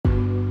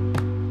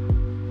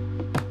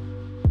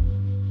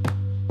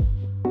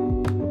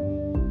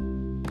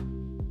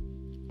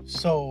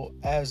So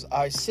as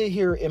I sit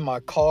here in my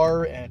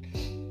car, and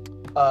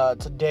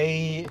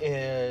today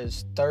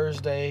is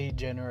Thursday,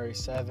 January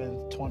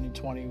 7th,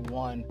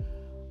 2021,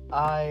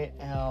 I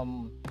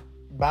am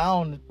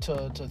bound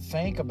to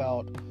think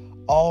about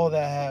all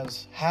that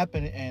has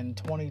happened in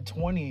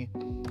 2020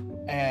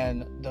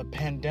 and the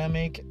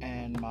pandemic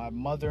and my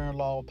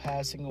mother-in-law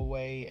passing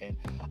away and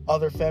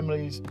other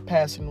families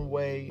passing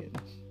away,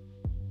 and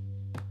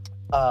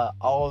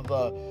all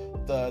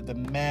the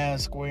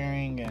mask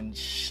wearing and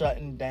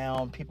shutting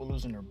down, people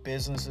losing their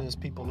businesses,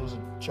 people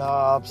losing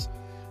jobs.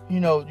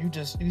 You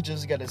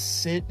just got to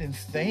sit and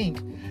think.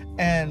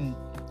 And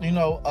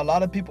a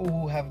lot of people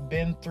who have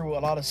been through a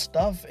lot of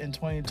stuff in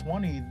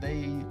 2020,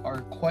 they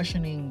are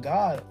questioning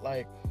God,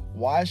 like,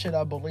 why should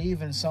I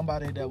believe in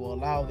somebody that will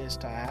allow this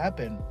to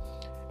happen?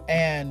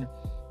 And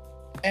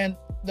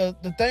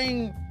the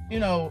thing,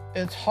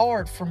 it's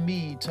hard for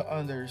me to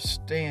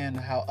understand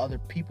how other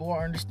people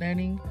are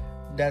understanding.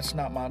 That's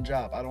not my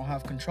job. I don't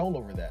have control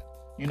over that,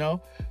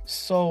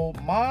 So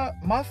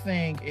my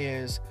thing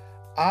is,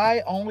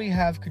 I only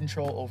have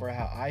control over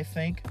how I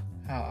think,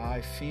 how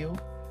I feel,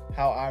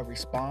 how I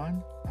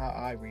respond, how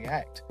I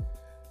react.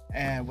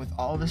 And with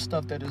all the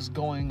stuff that is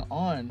going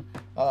on,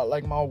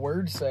 like my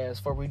word says,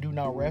 for we do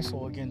not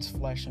wrestle against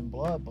flesh and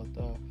blood, but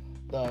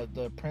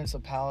the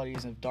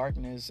principalities of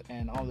darkness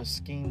and all the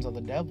schemes of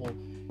the devil.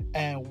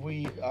 And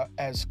we,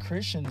 as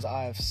Christians,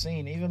 I have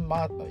seen,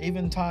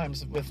 even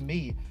times with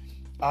me,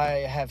 I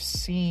have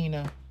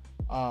seen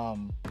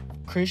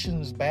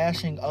Christians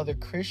bashing other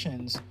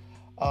Christians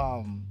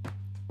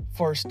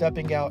for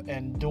stepping out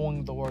and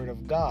doing the word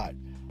of God.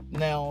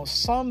 Now,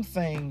 some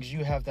things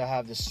you have to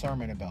have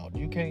discernment about.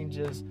 You can't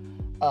just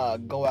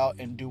go out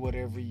and do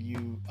whatever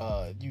you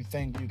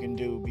think you can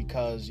do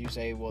because you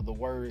say, well, the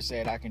word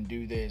said I can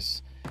do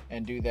this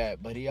and do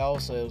that. But he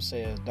also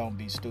says, don't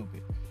be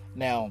stupid.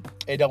 Now,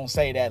 it don't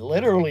say that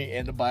literally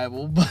in the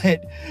Bible,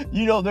 but,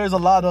 there's a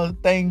lot of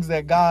things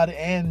that God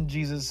and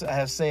Jesus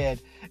have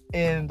said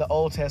in the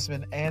Old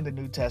Testament and the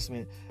New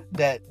Testament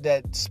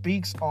that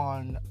speaks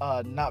on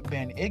not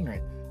being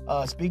ignorant,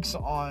 speaks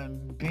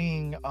on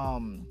being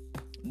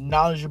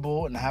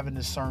knowledgeable and having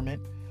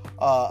discernment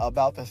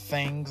about the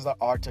things that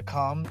are to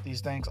come.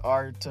 These things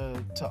are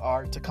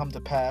to come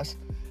to pass.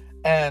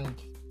 And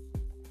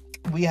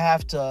we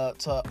have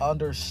to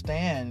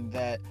understand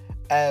that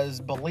as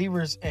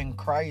believers in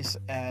Christ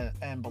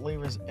and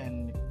believers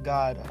in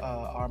God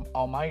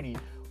Almighty,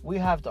 we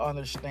have to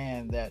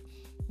understand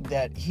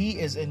that He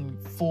is in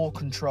full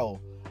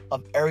control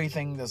of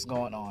everything that's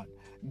going on.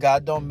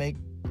 God don't make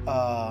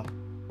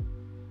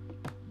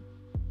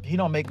He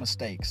don't make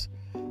mistakes.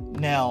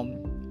 Now,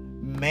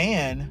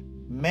 man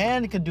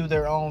can do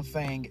their own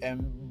thing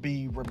and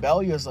be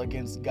rebellious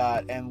against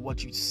God, and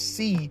what you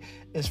see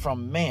is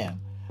from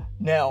man.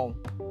 Now,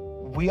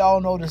 we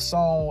all know the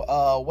song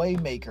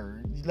Waymaker.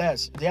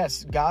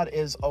 Yes, God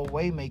is a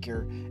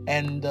waymaker,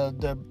 and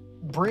the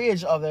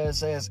bridge of that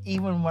says,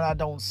 even when I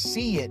don't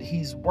see it,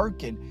 He's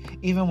working.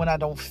 Even when I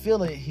don't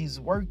feel it, He's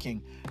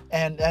working.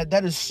 And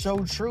that is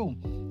so true.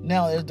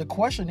 Now, the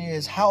question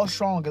is, how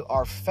strong is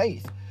our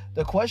faith?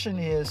 The question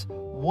is,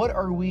 what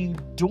are we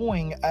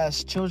doing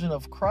as children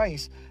of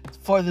Christ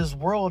for this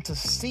world to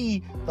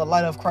see the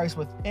light of Christ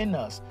within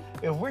us?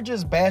 If we're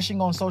just bashing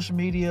on social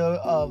media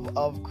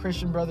of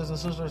Christian brothers and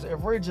sisters, if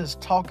we're just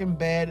talking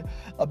bad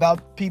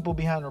about people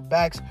behind their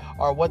backs,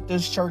 or what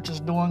this church is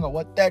doing or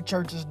what that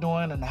church is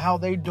doing and how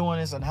they doing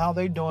this and how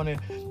they doing it,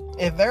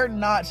 if they're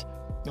not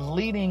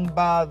leading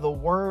by the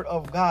word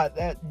of God,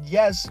 that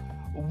yes,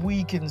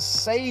 we can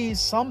say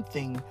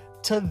something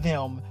to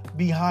them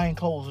behind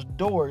closed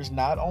doors,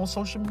 not on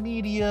social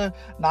media,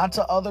 not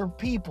to other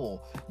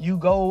people. You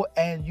go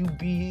and you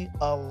be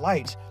a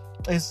light.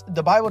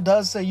 The Bible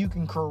does say you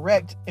can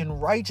correct in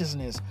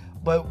righteousness,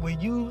 but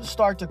when you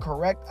start to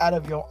correct out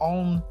of your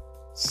own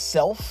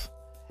self,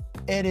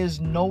 it is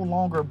no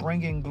longer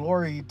bringing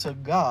glory to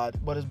God,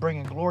 but it's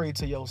bringing glory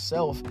to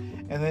yourself.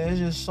 And then it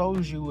just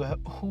shows you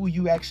who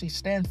you actually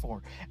stand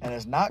for. And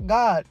it's not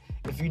God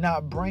if you're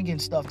not bringing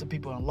stuff to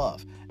people in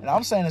love. And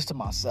I'm saying this to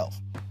myself.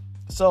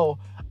 So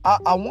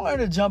I wanted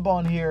to jump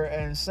on here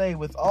and say,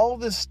 with all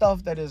this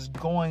stuff that is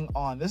going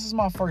on, this is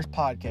my first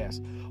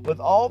podcast, with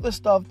all the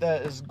stuff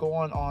that is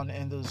going on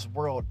in this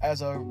world,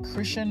 as a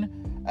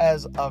Christian,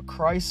 as a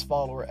Christ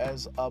follower,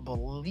 as a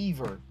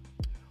believer,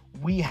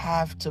 we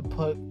have to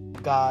put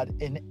God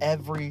in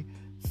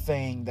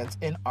everything that's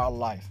in our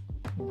life.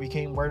 We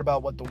can't worry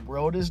about what the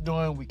world is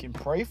doing. We can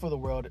pray for the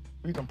world.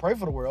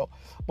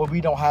 But we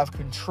don't have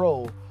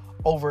control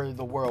over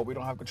the world. We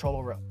don't have control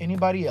over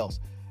anybody else.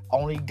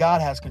 Only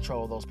God has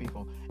control of those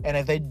people. And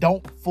if they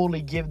don't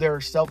fully give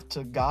their self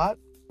to God,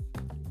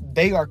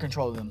 they are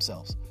controlling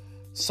themselves.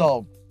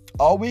 So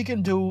all we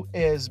can do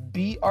is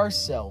be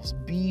ourselves,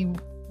 be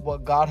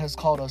what God has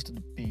called us to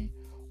be,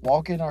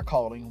 walk in our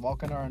calling,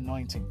 walk in our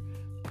anointing.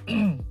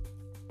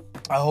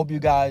 I hope you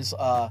guys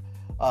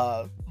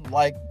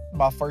like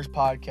my first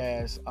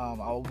podcast.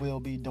 I will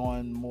be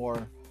doing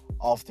more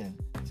often.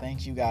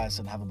 Thank you guys,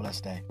 and have a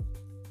blessed day.